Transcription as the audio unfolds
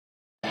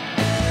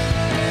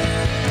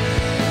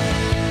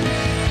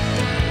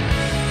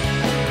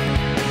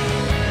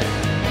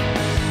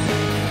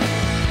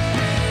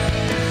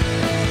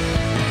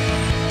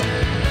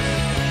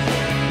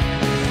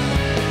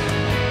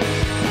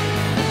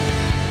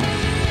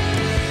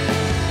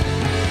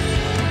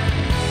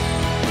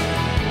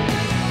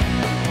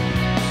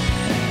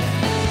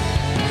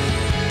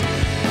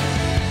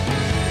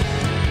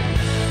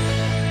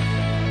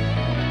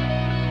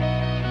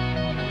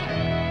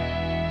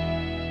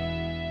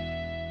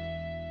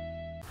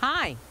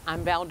Hi,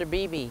 I'm Valder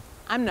Beebe.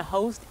 I'm the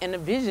host and the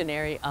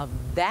visionary of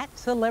That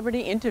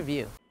Celebrity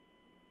Interview.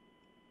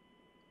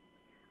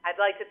 I'd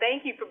like to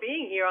thank you for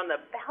being here on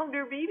the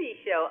Valder Beebe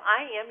Show.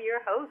 I am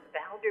your host,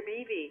 Valder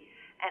Beebe,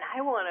 and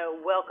I want to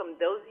welcome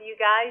those of you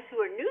guys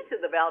who are new to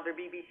the Valder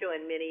Beebe Show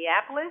in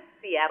Minneapolis,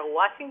 Seattle,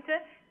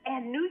 Washington,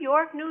 and New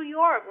York, New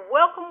York.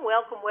 Welcome,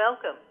 welcome,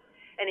 welcome.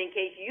 And in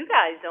case you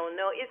guys don't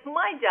know, it's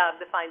my job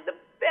to find the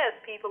best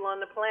people on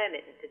the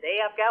planet. And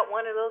today I've got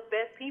one of those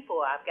best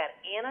people. I've got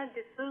Anna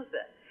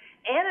Desousa.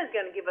 Anna's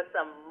going to give us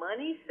some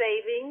money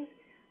savings,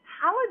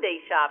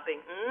 holiday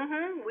shopping.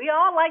 We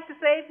all like to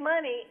save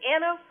money.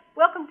 Anna,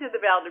 welcome to the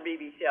Valder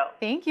Beebe Show.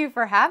 Thank you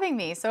for having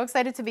me. So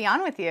excited to be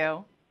on with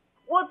you.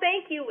 Well,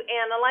 thank you,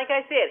 Anna. Like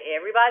I said,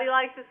 everybody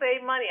likes to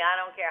save money. I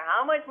don't care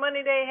how much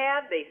money they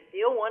have, they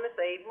still want to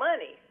save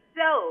money.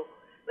 So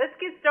let's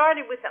get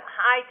started with some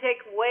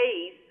high-tech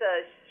ways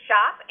to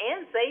shop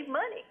and save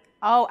money.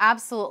 Oh,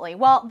 absolutely.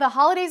 Well, the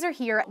holidays are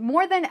here.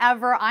 More than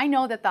ever, I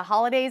know that the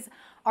holidays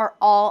are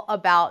all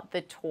about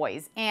the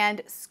toys.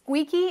 And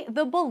Squeaky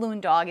the balloon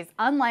dog is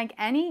unlike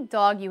any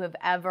dog you have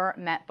ever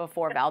met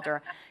before,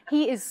 Valder.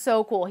 He is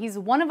so cool. He's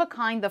one of a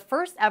kind, the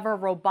first ever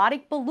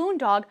robotic balloon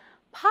dog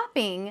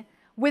popping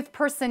with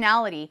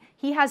personality.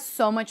 He has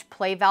so much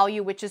play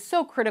value, which is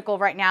so critical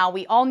right now.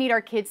 We all need our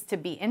kids to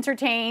be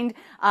entertained,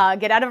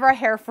 get out of our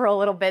hair for a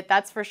little bit,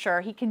 that's for sure.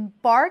 He can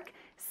bark,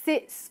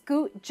 sit,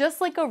 scoot just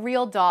like a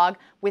real dog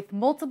with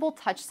multiple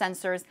touch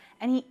sensors,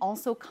 and he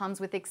also comes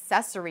with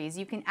accessories.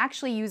 You can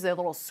actually use a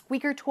little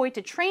squeaker toy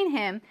to train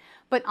him,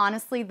 but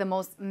honestly, the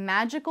most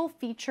magical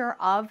feature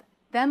of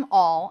them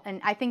all, and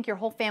I think your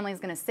whole family is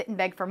going to sit and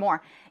beg for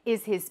more,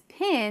 is his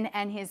pin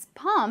and his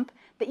pump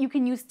that you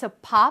can use to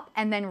pop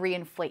and then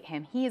reinflate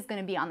him. He is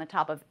going to be on the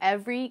top of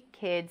every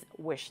kid's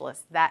wish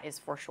list. That is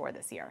for sure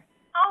this year.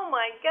 Oh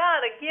my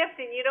God, a gift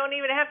and you don't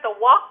even have to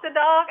walk the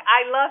dog?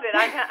 I love it.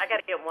 I got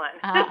to get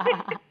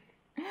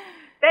one.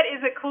 That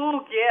is a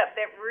cool gift.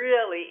 That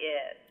really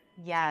is.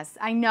 Yes,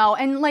 I know.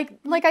 And like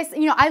I said,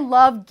 I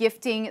love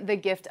gifting the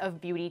gift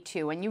of beauty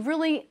too. And you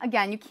really,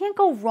 again, you can't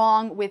go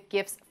wrong with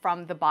gifts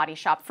from the Body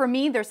Shop. For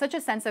me, there's such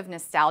a sense of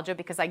nostalgia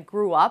because I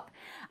grew up,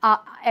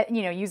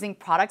 using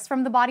products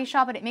from the Body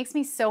Shop, and it makes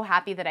me so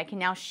happy that I can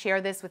now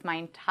share this with my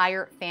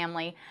entire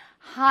family.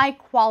 High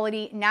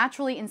quality,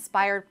 naturally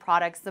inspired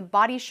products. The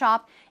Body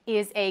Shop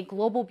is a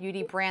global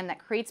beauty brand that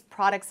creates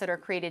products that are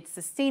created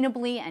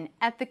sustainably and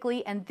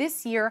ethically. And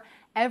this year,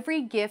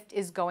 every gift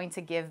is going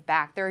to give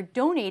back. They're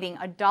donating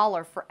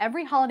 $1 for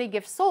every holiday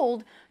gift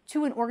sold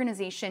to an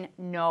organization,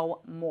 No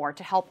More,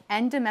 to help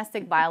end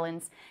domestic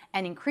violence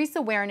and increase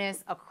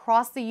awareness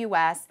across the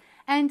U.S.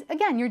 And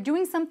again, you're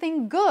doing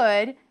something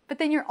good, but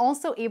then you're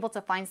also able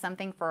to find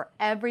something for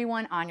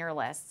everyone on your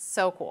list.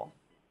 So cool.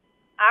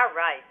 All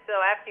right. So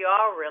after you're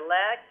all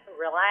relaxed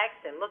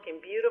and looking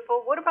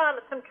beautiful, what about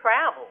some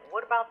travel?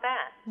 What about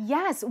that?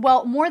 Yes.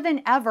 Well, more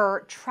than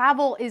ever,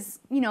 travel is,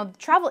 the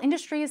travel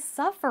industry is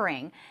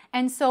suffering.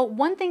 And so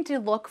one thing to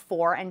look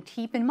for and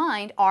keep in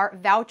mind are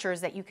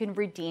vouchers that you can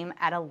redeem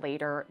at a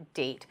later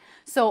date.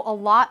 So a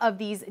lot of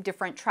these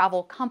different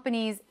travel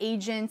companies,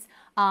 agents,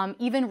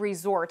 even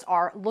resorts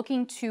are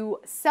looking to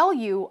sell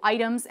you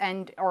items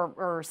and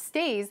or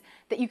stays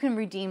that you can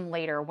redeem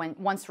later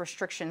once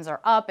restrictions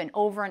are up and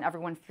over and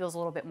everyone feels a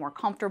little bit more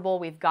comfortable.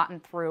 We've gotten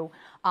through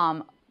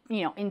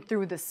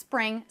through the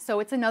spring. So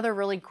it's another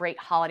really great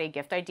holiday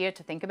gift idea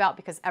to think about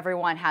because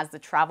everyone has the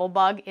travel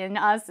bug in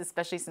us,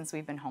 especially since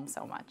we've been home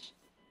so much.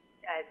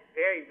 That's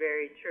very,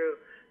 very true.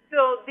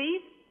 So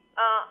these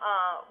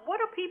what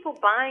are people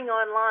buying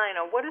online,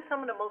 or what are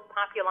some of the most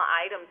popular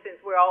items since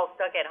we're all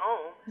stuck at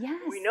home?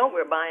 Yes. We know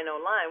we're buying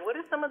online. What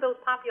are some of those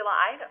popular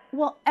items?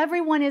 Well,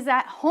 everyone is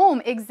at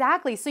home,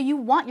 exactly. So you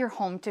want your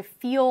home to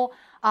feel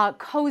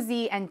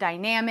cozy and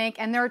dynamic.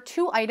 And there are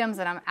two items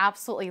that I'm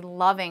absolutely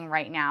loving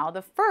right now.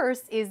 The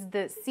first is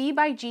the C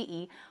by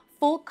GE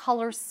Full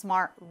Color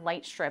Smart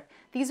Light Strip.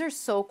 These are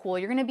so cool.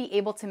 You're going to be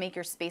able to make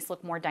your space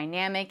look more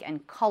dynamic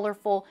and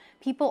colorful.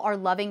 People are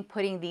loving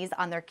putting these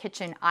on their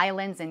kitchen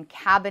islands and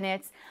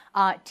cabinets.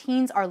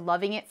 Teens are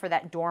loving it for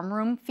that dorm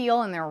room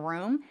feel in their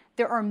room.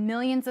 There are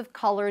millions of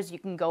colors. You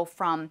can go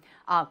from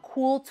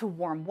cool to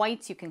warm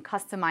whites. You can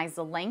customize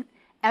the length.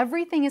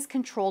 Everything is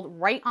controlled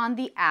right on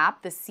the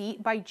app, the C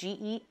by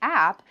GE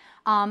app,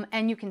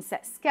 and you can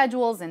set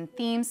schedules and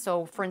themes.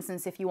 So for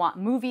instance, if you want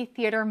movie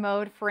theater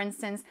mode, for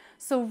instance,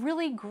 so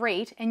really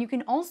great. And you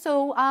can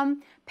also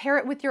pair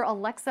it with your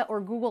Alexa or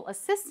Google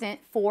Assistant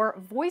for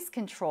voice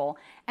control.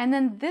 And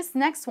then this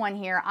next one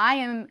here, I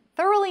am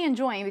thoroughly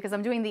enjoying because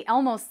I'm doing the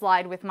Elmo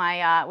slide with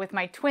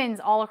my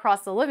twins all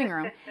across the living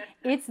room.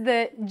 It's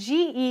the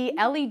GE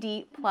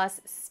LED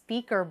Plus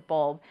speaker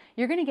bulb.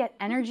 You're going to get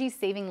energy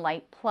saving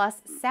light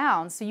plus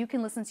sound, so you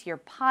can listen to your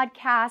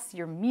podcasts,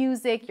 your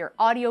music, your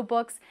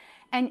audiobooks.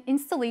 And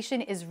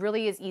installation is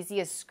really as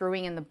easy as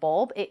screwing in the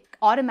bulb. It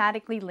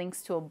automatically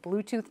links to a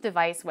Bluetooth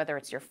device, whether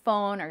it's your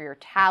phone or your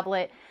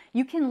tablet.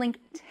 You can link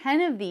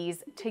 10 of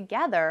these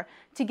together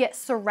to get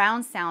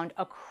surround sound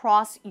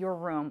across your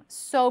room.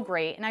 So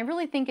great. And I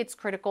really think it's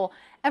critical.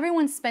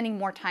 Everyone's spending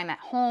more time at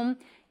home.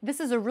 This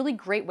is a really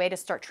great way to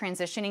start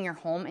transitioning your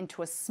home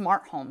into a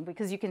smart home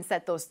because you can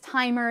set those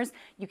timers,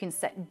 you can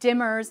set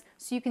dimmers,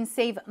 so you can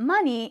save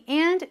money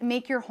and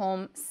make your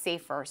home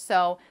safer.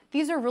 So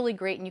these are really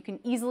great and you can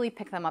easily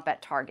pick them up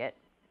at Target.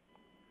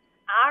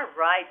 All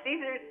right.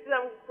 These are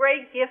some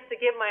great gifts to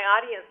get my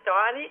audience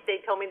started.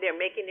 They told me they're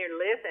making their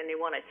list and they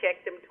want to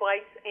check them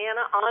twice.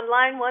 Anna,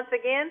 online once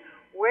again,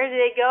 where do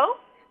they go?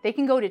 They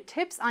can go to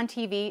Tips on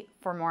TV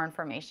for more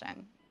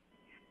information.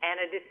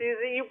 Anna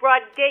Desousa, you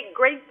brought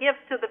great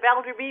gifts to the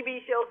Valder Beebe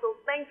Show, so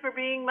thanks for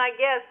being my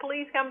guest.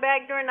 Please come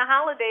back during the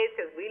holidays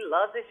because we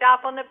love to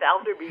shop on the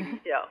Valder Beebe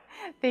Show.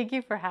 Thank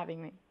you for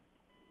having me.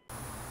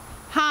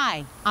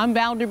 Hi, I'm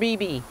Valder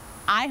Beebe.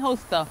 I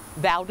host the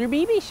Valder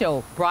Beebe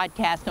Show,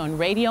 broadcast on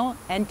radio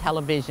and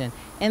television.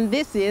 And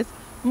this is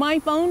my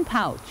phone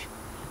pouch.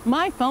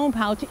 My phone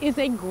pouch is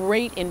a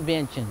great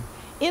invention.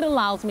 It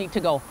allows me to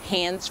go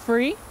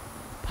hands-free,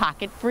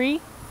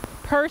 pocket-free,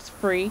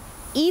 purse-free,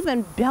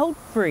 even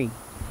belt-free.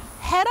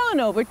 Head on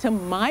over to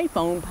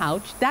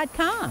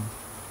myphonepouch.com.